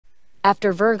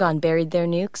After Virgon buried their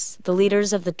nukes, the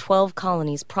leaders of the 12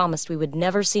 colonies promised we would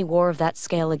never see war of that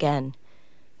scale again.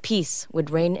 Peace would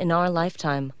reign in our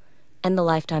lifetime, and the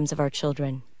lifetimes of our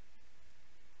children.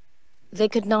 They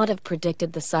could not have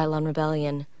predicted the Cylon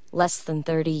Rebellion less than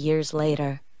 30 years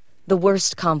later. The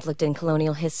worst conflict in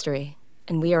colonial history,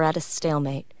 and we are at a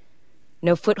stalemate.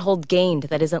 No foothold gained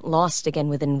that isn't lost again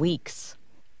within weeks.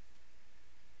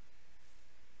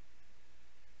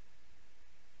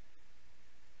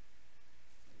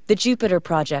 The Jupiter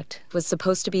project was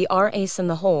supposed to be our ace in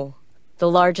the hole,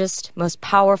 the largest, most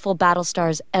powerful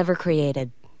battlestars ever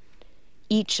created.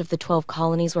 Each of the 12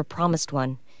 colonies were promised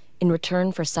one, in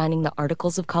return for signing the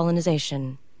Articles of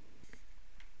Colonization.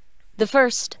 The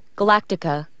first,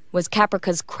 Galactica, was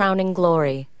Caprica's crowning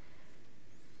glory.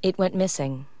 It went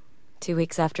missing 2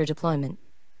 weeks after deployment.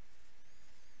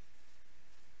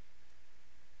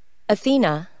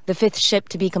 Athena, the 5th ship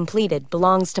to be completed,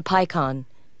 belongs to Pycon.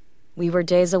 We were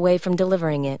days away from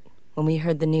delivering it when we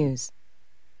heard the news.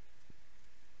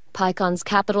 Pycon's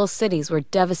capital cities were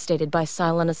devastated by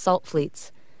Cylon assault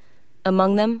fleets.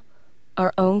 Among them,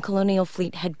 our own colonial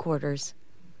fleet headquarters.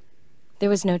 There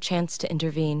was no chance to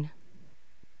intervene.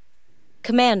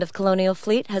 Command of Colonial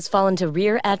Fleet has fallen to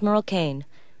Rear Admiral Kane.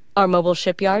 Our mobile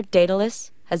shipyard,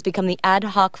 Daedalus, has become the ad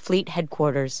hoc fleet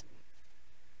headquarters.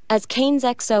 As Kane's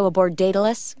XO aboard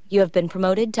Daedalus, you have been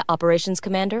promoted to Operations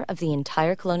Commander of the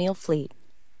entire Colonial Fleet.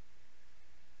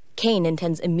 Kane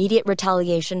intends immediate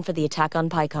retaliation for the attack on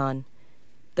Pycon.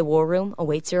 The War Room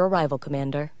awaits your arrival,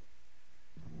 Commander.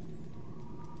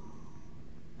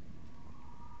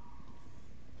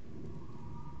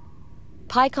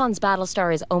 Pycon's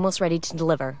Battlestar is almost ready to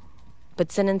deliver, but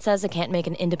Sinan says it can't make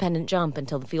an independent jump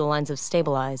until the fuel lines have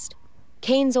stabilized.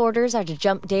 Kane's orders are to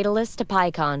jump Daedalus to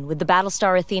Pycon with the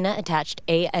Battlestar Athena attached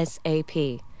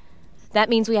ASAP. That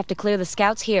means we have to clear the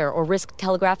scouts here or risk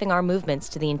telegraphing our movements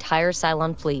to the entire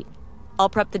Cylon fleet. I'll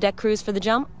prep the deck crews for the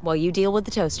jump while you deal with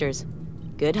the toasters.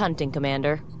 Good hunting,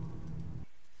 Commander.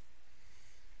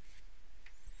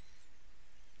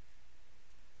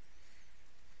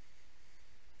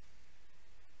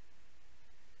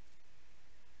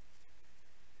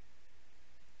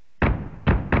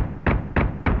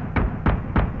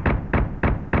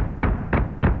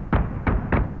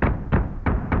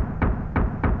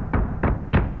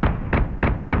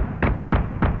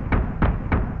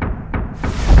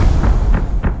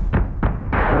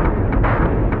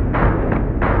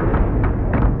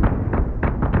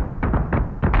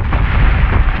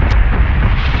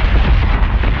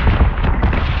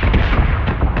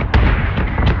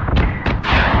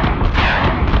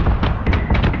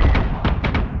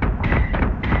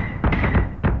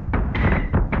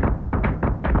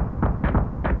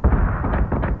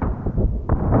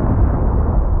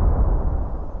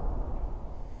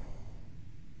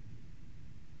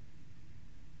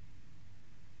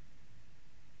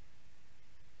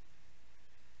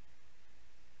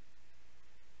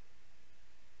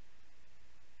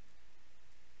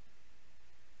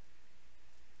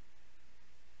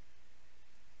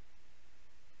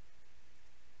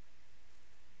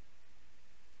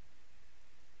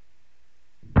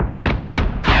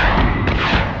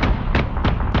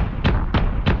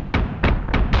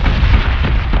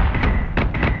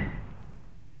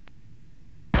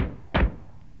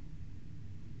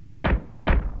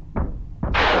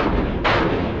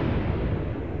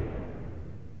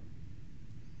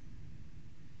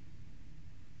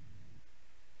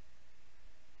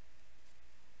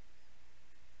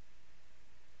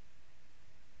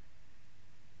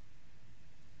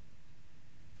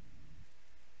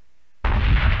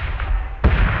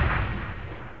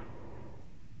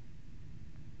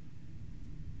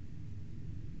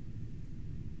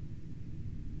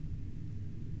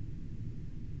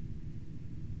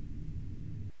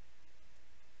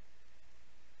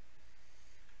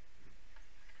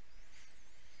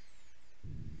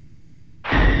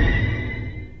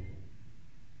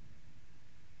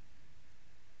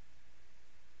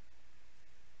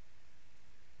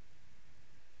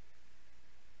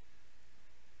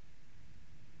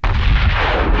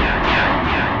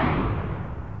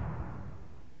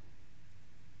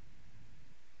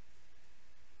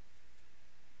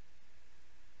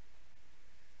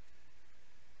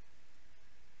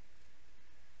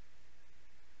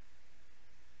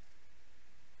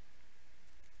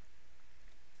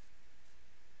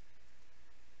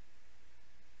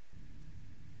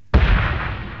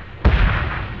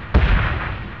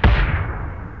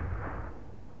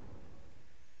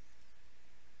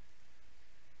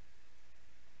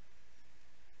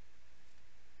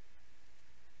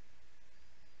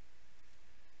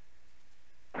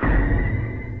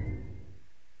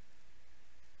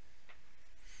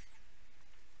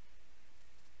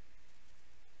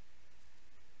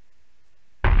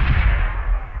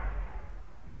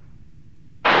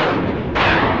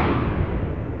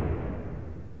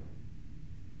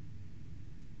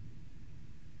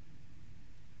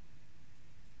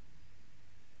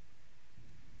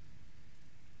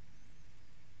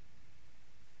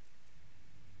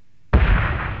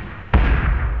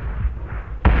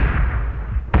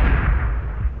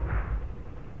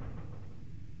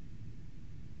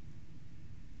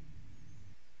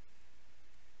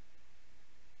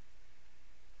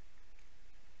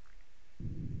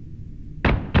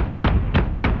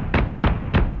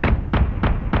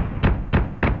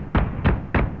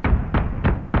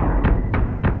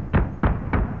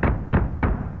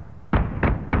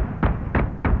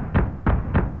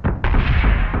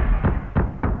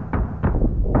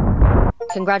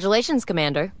 Congratulations,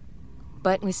 Commander.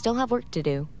 But we still have work to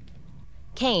do.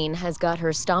 Kane has got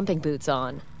her stomping boots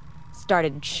on.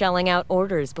 Started shelling out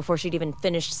orders before she'd even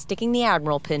finished sticking the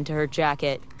Admiral pin to her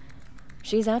jacket.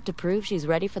 She's out to prove she's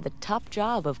ready for the top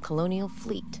job of Colonial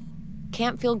Fleet.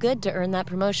 Can't feel good to earn that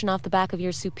promotion off the back of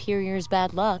your superior's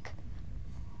bad luck.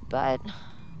 But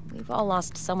we've all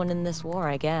lost someone in this war,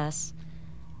 I guess.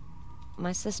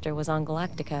 My sister was on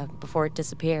Galactica before it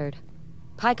disappeared.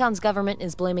 Pycon's government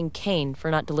is blaming Kane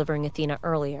for not delivering Athena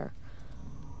earlier.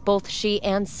 Both she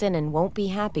and Sinan won't be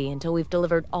happy until we've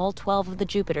delivered all 12 of the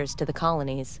Jupiters to the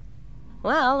colonies.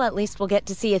 Well, at least we'll get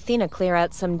to see Athena clear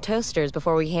out some toasters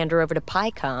before we hand her over to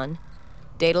Pycon.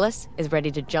 Daedalus is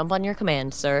ready to jump on your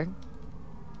command, sir.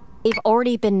 They've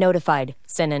already been notified,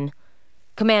 Sinan.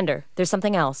 Commander, there's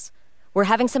something else. We're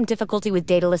having some difficulty with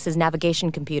Daedalus's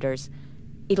navigation computers.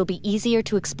 It'll be easier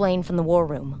to explain from the war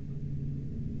room.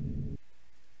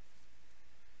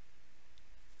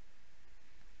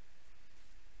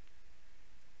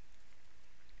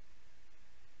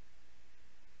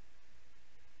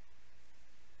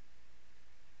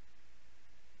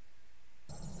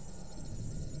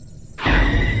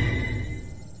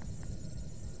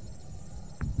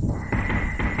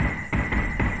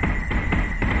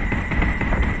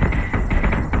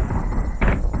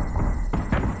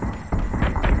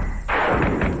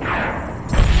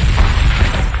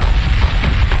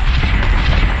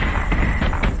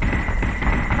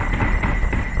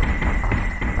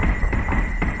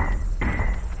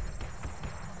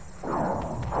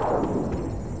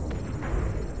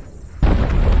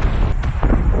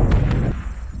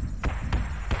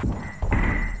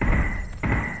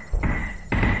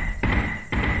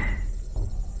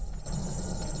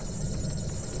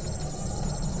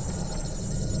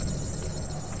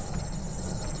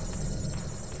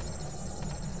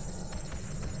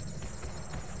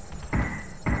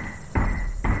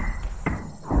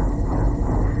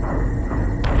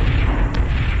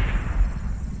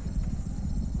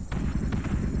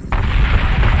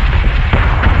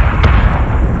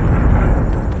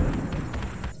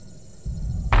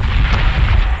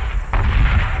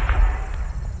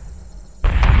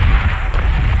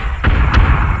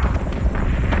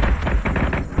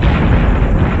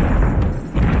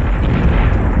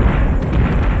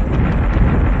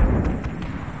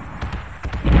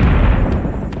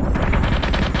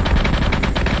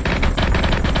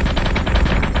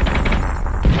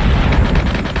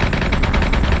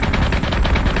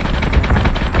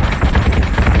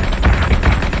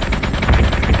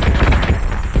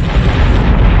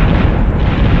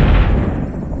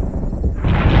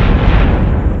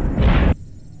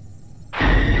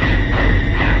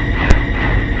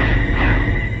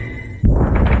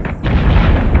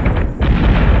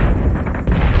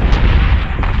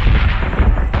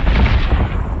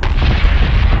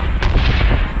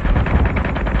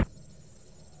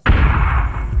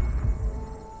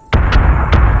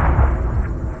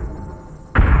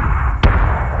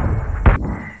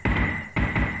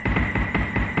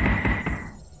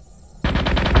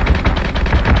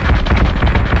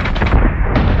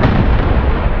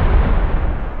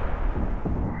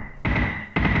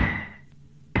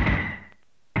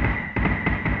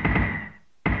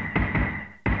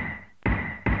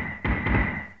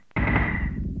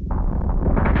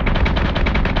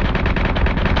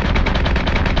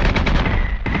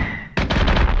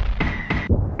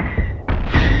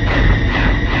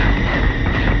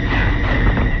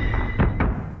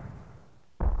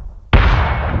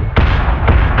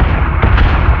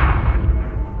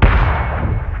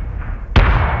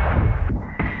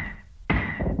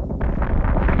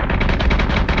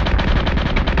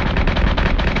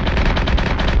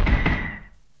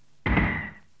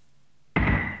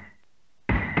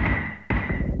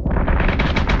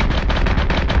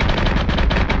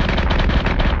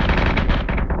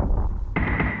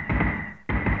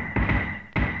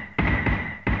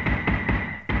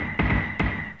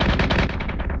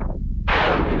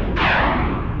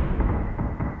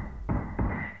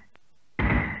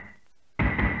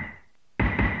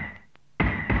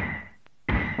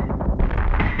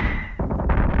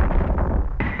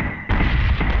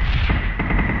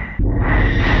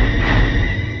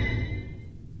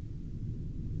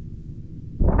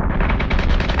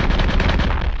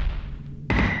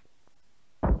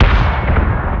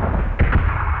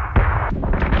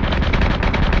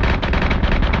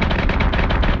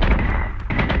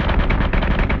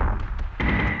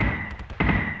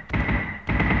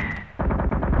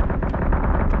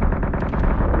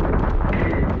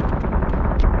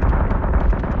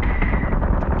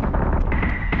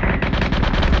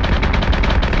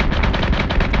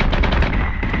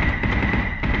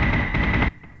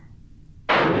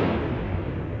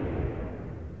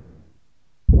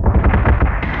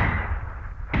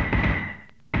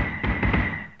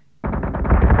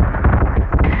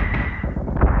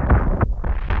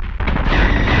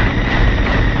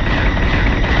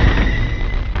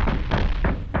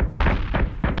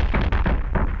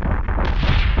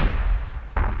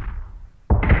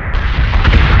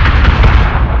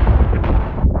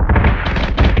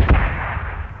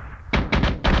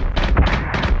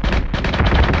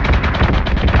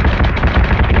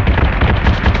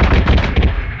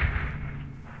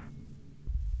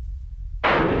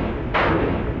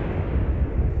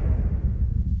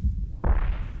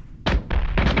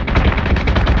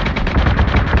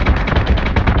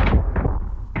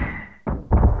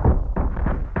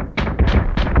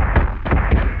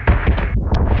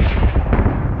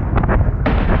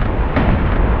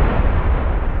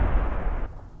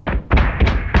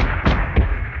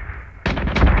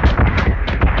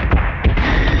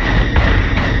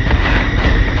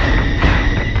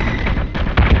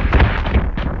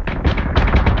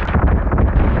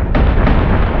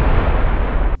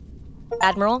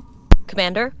 Admiral?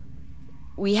 Commander?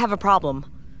 We have a problem.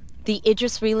 The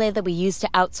Idris relay that we use to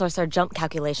outsource our jump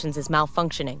calculations is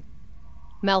malfunctioning.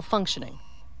 Malfunctioning.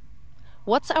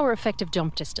 What's our effective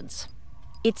jump distance?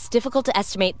 It's difficult to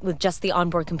estimate with just the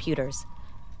onboard computers.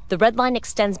 The red line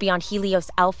extends beyond Helios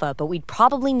Alpha, but we'd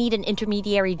probably need an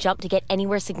intermediary jump to get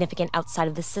anywhere significant outside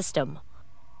of the system.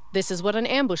 This is what an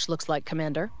ambush looks like,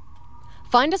 Commander.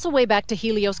 Find us a way back to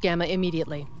Helios Gamma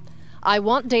immediately. I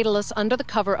want Daedalus under the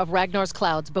cover of Ragnar's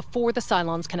clouds before the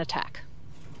Cylons can attack.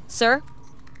 Sir,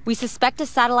 we suspect a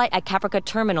satellite at Caprica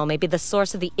Terminal may be the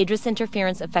source of the Idris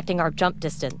interference affecting our jump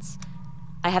distance.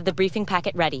 I have the briefing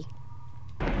packet ready.